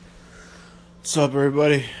What's up,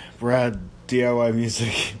 everybody? Brad, DIY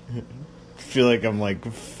Music. Feel like I'm like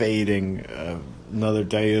fading another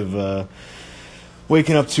day of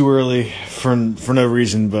waking up too early for no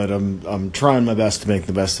reason, but I'm trying my best to make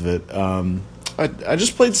the best of it. I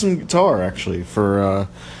just played some guitar actually for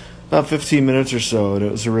about 15 minutes or so, and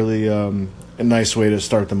it was a really a nice way to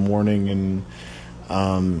start the morning. And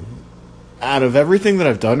out of everything that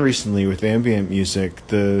I've done recently with ambient music,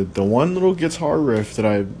 the one little guitar riff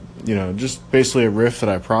that just basically a riff that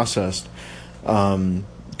I processed,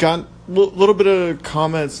 got a little bit of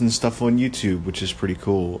comments and stuff on YouTube, which is pretty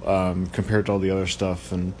cool compared to all the other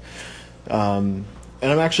stuff. And I'm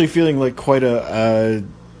actually feeling like quite a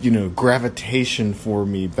gravitation for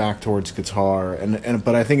me back towards guitar,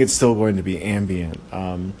 but I think it's still going to be ambient.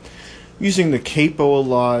 Using the capo a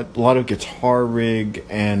lot of guitar rig,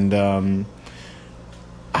 and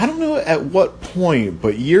I don't know at what point,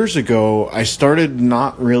 but years ago I started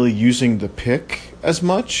not really using the pick as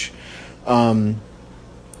much, and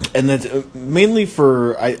that's mainly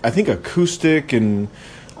for I think acoustic, and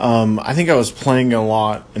I think I was playing a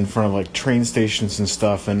lot in front of like train stations and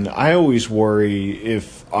stuff, and I always worry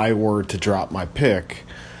if I were to drop my pick,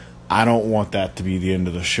 I don't want that to be the end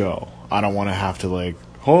of the show. I don't want to have to like,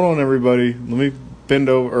 hold on everybody, let me bend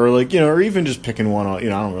over, or like, or even just picking one out. I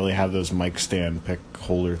don't really have those mic stand pick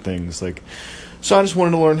holder things, like, so I just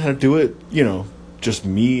wanted to learn how to do it, just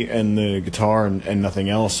me and the guitar, and nothing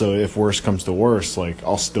else. So if worse comes to worse, like,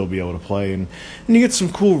 I'll still be able to play, and you get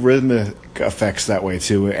some cool rhythmic effects that way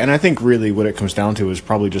too. And I think really what it comes down to is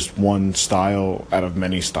probably just one style out of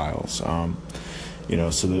many styles. So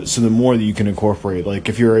the more that you can incorporate, like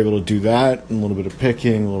if you're able to do that and a little bit of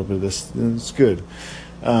picking, a little bit of this, then it's good.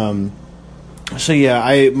 So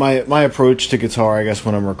yeah, my approach to guitar, I guess,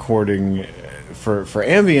 when I'm recording for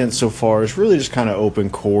ambient so far is really just kind of open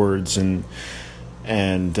chords and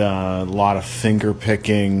a lot of finger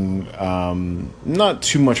picking, not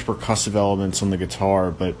too much percussive elements on the guitar,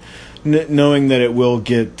 but knowing that it will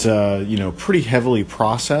get pretty heavily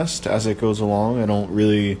processed as it goes along. I don't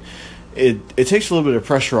really. It takes a little bit of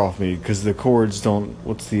pressure off me because the chords don't.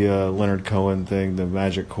 What's the Leonard Cohen thing? The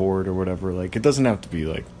magic chord or whatever. Like, it doesn't have to be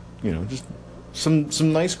like, just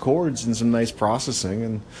some nice chords and some nice processing,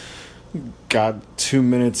 and got 2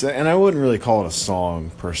 minutes. And I wouldn't really call it a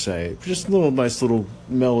song per se. Just a nice little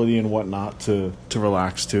melody and whatnot to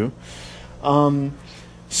relax to.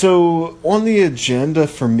 So on the agenda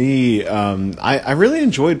for me, I really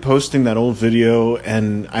enjoyed posting that old video,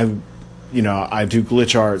 and I do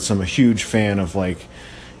glitch art, so I'm a huge fan of like,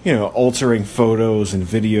 altering photos and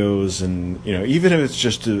videos, and even if it's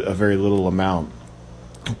just a very little amount.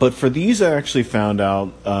 But for these, I actually found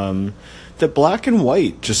out that black and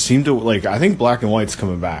white just seemed to, like, I think black and white's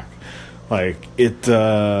coming back. Like it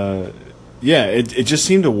just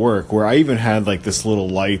seemed to work. Where I even had like this little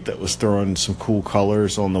light that was throwing some cool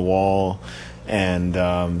colors on the wall. And,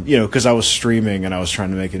 because I was streaming and I was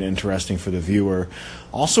trying to make it interesting for the viewer.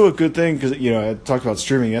 Also a good thing, because, I talked about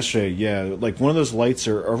streaming yesterday. Yeah, like one of those lights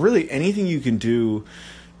are really anything you can do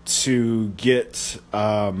to get,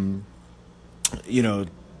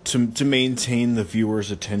 to maintain the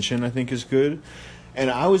viewer's attention, I think is good. And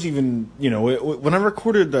I was even, when I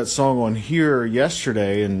recorded that song on here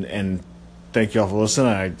yesterday, and thank y'all for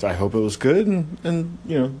listening. I hope it was good, and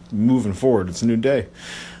moving forward, it's a new day.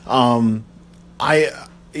 I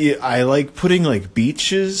like putting like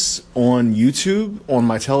beaches on YouTube on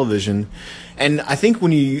my television, and I think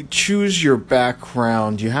when you choose your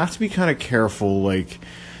background, you have to be kind of careful, like,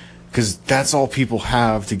 because that's all people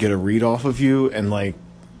have to get a read off of you. And like,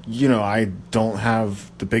 I don't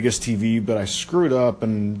have the biggest TV, but I screwed up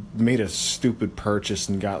and made a stupid purchase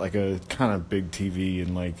and got like a kind of big TV,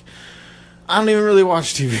 and like, I don't even really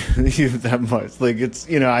watch TV that much. Like, it's,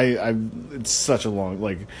 it's such a long,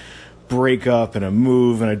 like, breakup and a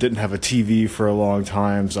move, and I didn't have a TV for a long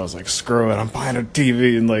time, so I was like, screw it, I'm buying a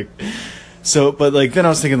TV. And like, so, but like, then I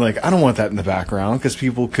was thinking, like, I don't want that in the background because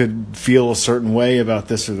people could feel a certain way about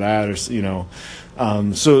this or that, or so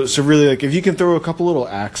really, like, if you can throw a couple little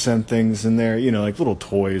accent things in there, like little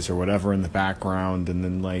toys or whatever in the background, and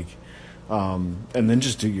then like, and then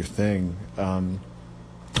just do your thing.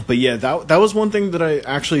 But yeah, that was one thing that I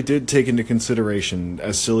actually did take into consideration,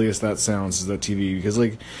 as silly as that sounds, is that TV, because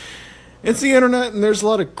like, it's the internet, and there's a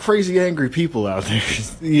lot of crazy angry people out there,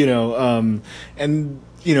 and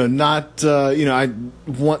not, I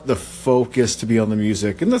want the focus to be on the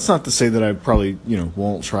music, and that's not to say that I probably,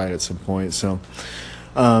 won't try it at some point. So,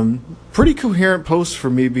 pretty coherent post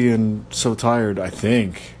for me being so tired, I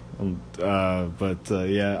think.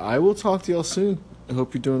 Yeah, I will talk to y'all soon. I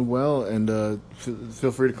hope you're doing well, and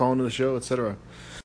feel free to call into the show, etc.